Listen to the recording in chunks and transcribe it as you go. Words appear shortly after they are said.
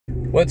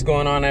What's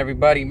going on,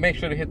 everybody? Make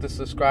sure to hit the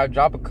subscribe,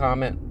 drop a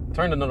comment,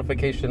 turn the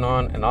notification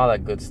on, and all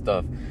that good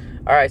stuff.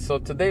 All right, so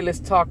today let's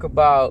talk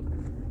about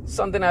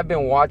something I've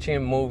been watching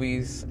in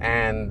movies,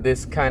 and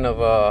this kind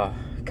of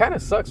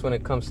sucks when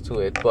it comes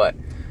to it. But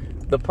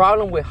the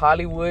problem with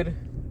Hollywood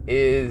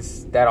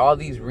is that all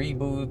these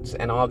reboots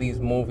and all these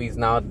movies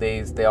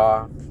nowadays, they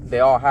all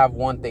have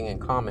one thing in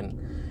common,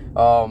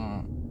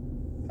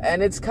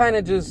 and it's kind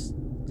of just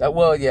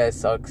it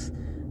sucks.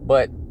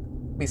 But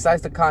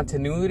besides the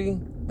continuity,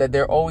 that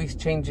they're always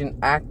changing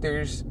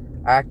actors,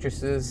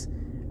 actresses,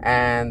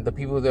 and the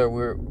people that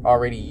we're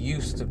already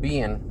used to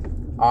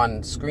being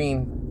on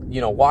screen,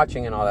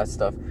 watching and all that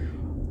stuff.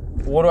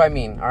 What do I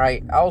mean? All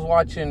right, I was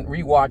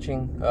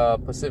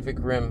rewatching Pacific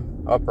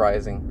Rim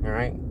Uprising. All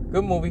right,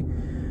 good movie.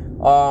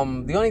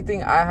 The only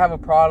thing I have a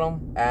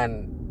problem,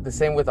 and the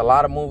same with a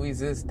lot of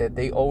movies, is that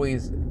they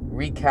always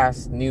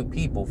recast new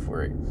people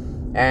for it,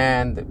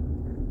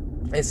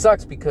 and it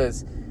sucks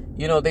because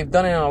they've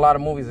done it in a lot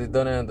of movies. They've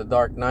done it in The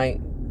Dark Knight,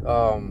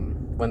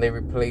 when they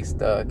replaced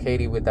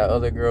Katie with that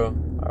other girl.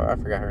 I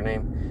forgot her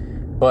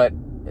name. But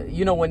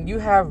when you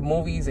have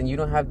movies and you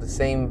don't have the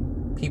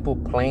same people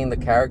playing the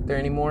character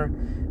anymore,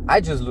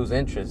 I just lose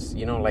interest.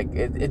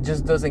 It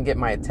just doesn't get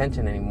my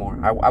attention anymore.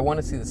 I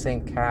want to see the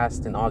same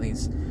cast in all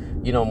these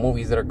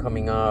movies that are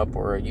coming up,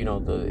 or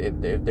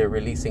if they're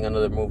releasing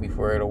another movie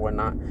for it or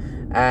whatnot.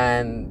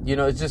 And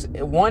it's just,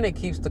 one, it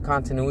keeps the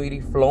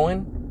continuity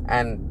flowing,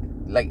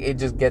 and it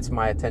just gets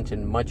my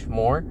attention much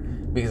more,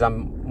 because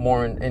I'm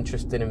more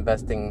interested in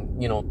investing,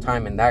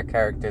 time in that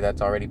character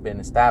that's already been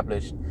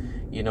established,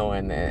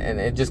 and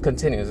it just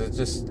continues. It's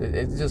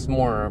just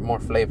more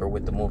flavor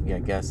with the movie, I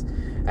guess.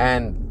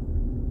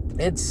 And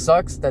it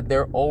sucks that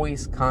they're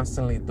always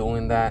constantly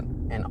doing that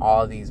in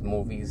all these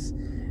movies,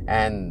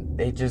 and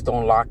they just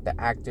don't lock the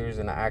actors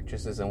and the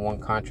actresses in one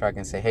contract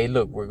and say, hey,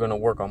 look, we're going to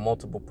work on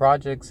multiple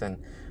projects, and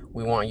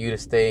we want you to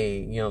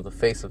stay, the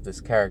face of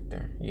this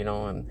character,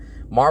 and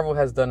Marvel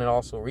has done it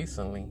also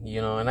recently,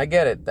 and I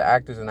get it. The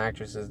actors and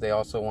actresses, they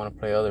also want to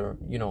play other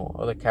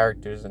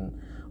characters and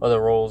other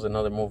roles in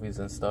other movies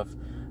and stuff.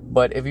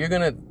 But if you're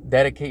going to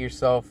dedicate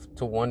yourself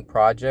to one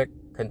project,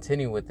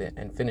 continue with it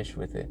and finish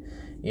with it,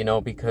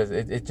 because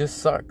it just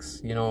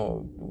sucks.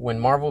 When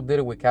Marvel did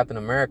it with Captain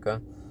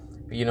America,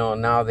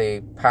 now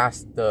they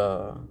passed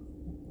the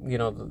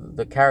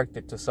character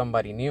to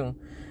somebody new.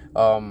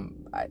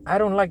 I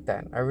don't like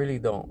that. I really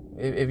don't.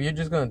 If you're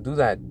just going to do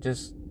that,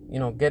 just,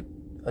 get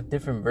a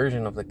different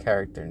version of the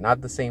character,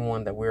 not the same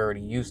one that we're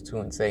already used to,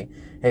 and say,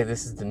 hey,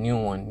 this is the new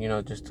one,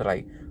 just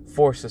to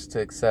force us to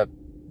accept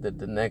the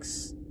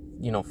next,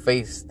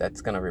 face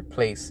that's going to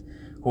replace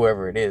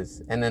whoever it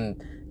is. And then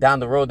down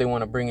the road, they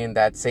want to bring in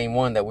that same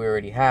one that we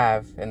already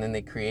have, and then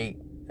they create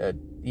a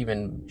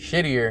even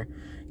shittier,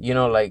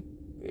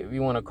 if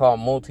you want to call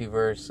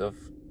multiverse of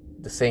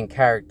the same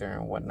character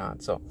and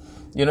whatnot. So,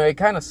 it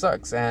kind of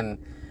sucks. And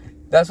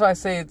that's why I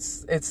say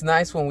it's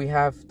nice when we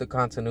have the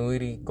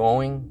continuity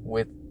going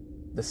with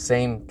the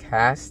same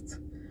cast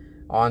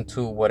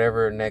onto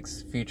whatever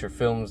next future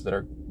films that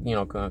are,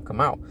 going to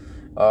come out.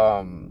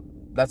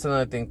 That's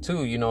another thing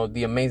too.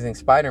 The Amazing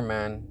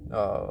Spider-Man,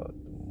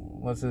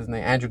 what's his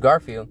name? Andrew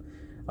Garfield.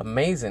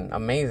 Amazing.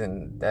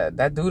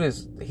 That dude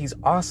he's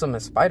awesome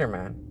as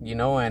Spider-Man,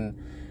 and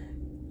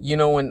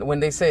when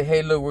they say,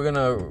 hey, look, we're going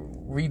to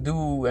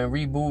redo and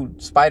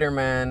reboot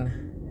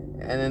Spider-Man,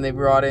 and then they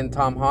brought in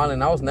Tom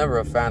Holland. I was never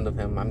a fan of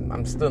him.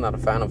 I'm still not a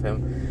fan of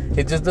him.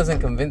 It just doesn't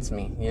convince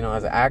me,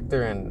 as an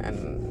actor,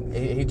 and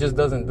he just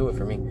doesn't do it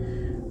for me.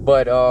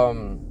 But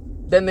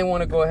then they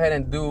want to go ahead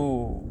and do,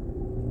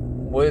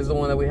 what is the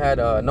one that we had,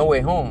 No Way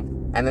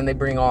Home, and then they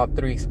bring all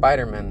three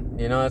Spider-Men.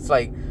 It's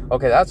like,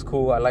 okay, that's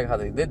cool. I like how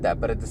they did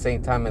that, but at the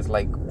same time, it's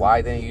like,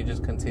 why didn't you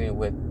just continue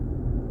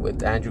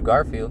with Andrew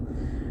Garfield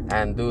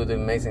and do the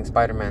Amazing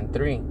Spider-Man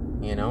 3?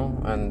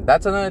 And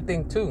that's another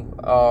thing too.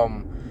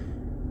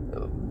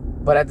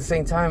 But at the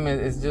same time,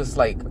 it's just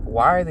like,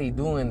 why are they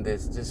doing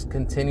this? Just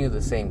continue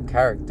the same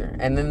character.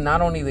 And then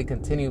not only they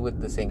continue with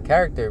the same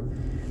character,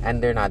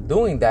 and they're not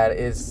doing that,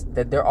 is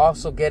that they're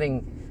also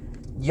getting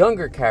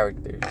younger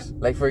characters.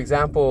 Like, for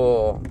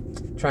example,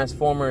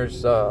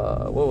 Transformers,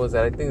 what was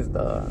that? I think it's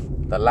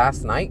the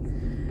Last Night.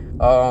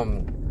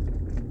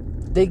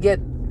 They get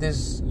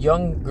this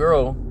young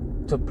girl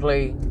to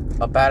play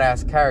a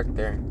badass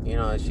character.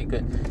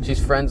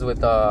 She's friends with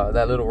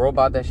that little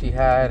robot that she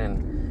had,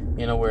 and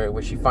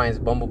where she finds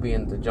Bumblebee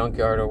in the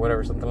junkyard or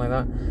whatever, something like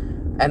that.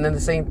 And then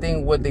the same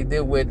thing what they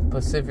did with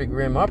Pacific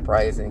Rim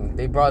Uprising.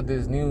 They brought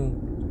this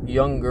new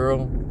young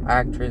girl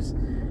actress,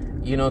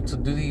 to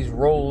do these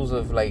roles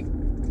of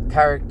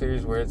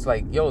characters where it's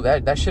like, yo,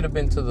 that should have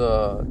been to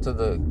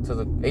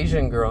the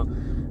Asian girl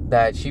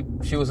that she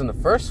was in the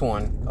first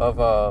one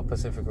of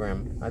Pacific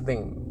Rim. I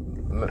think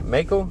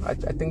Mako, I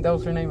think that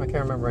was her name. I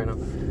can't remember right now.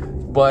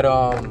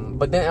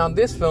 But then on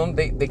this film,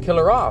 they kill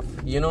her off,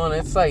 and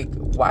it's like,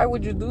 why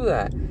would you do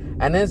that?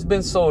 And it's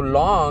been so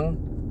long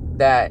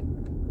that,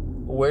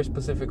 where's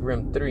Pacific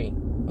Rim 3?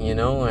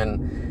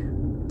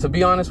 And to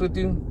be honest with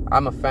you,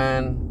 I'm a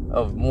fan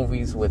of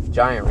movies with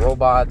giant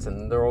robots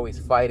and they're always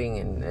fighting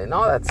and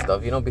all that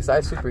stuff. You know,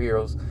 besides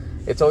superheroes,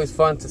 it's always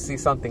fun to see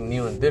something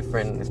new and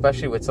different,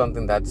 especially with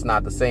something that's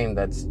not the same,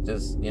 that's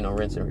just, you know,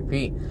 rinse and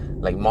repeat,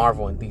 like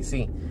Marvel and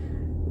DC.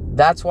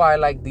 That's why I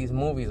like these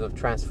movies of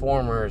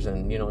Transformers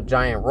and, you know,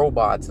 giant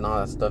robots and all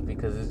that stuff,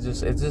 because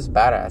it's just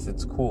badass.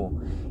 It's cool.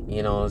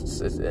 You know, it's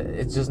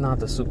just not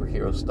the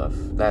superhero stuff.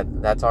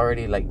 That's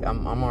already, like,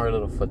 I'm already a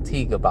little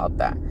fatigued about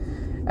that.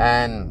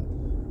 And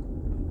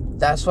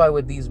that's why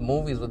with these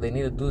movies, what they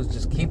need to do is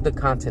just keep the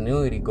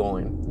continuity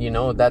going. You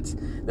know, that's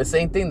the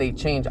same thing. They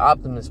changed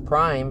Optimus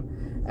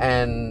Prime,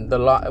 and the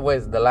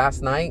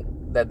last night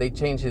that they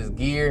changed his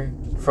gear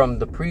from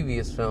the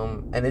previous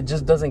film, and it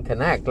just doesn't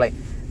connect. Like,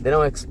 they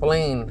don't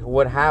explain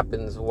what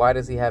happens. Why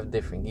does he have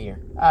different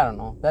gear? I don't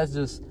know. That's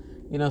just,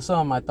 you know, some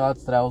of my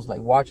thoughts that I was like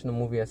watching the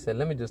movie. I said,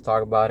 let me just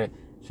talk about it,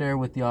 share it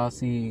with y'all,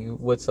 see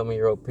what some of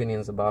your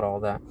opinions about all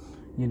that.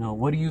 You know,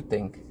 what do you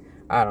think?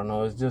 I don't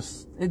know. It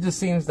just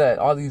seems that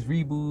all these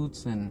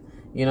reboots and,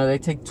 you know, they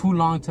take too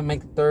long to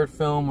make a third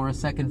film or a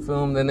second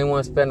film. Then they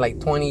want to spend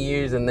like 20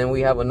 years, and then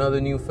we have another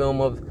new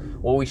film of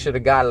what we should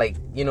have got, like,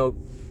 you know,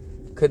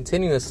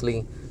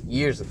 continuously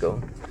years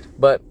ago.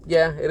 But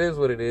yeah, it is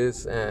what it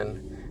is.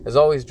 And as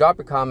always, drop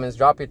your comments,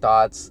 drop your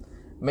thoughts.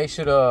 Make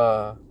sure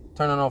to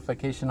turn the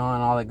notification on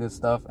and all that good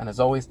stuff. And as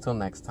always, till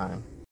next time.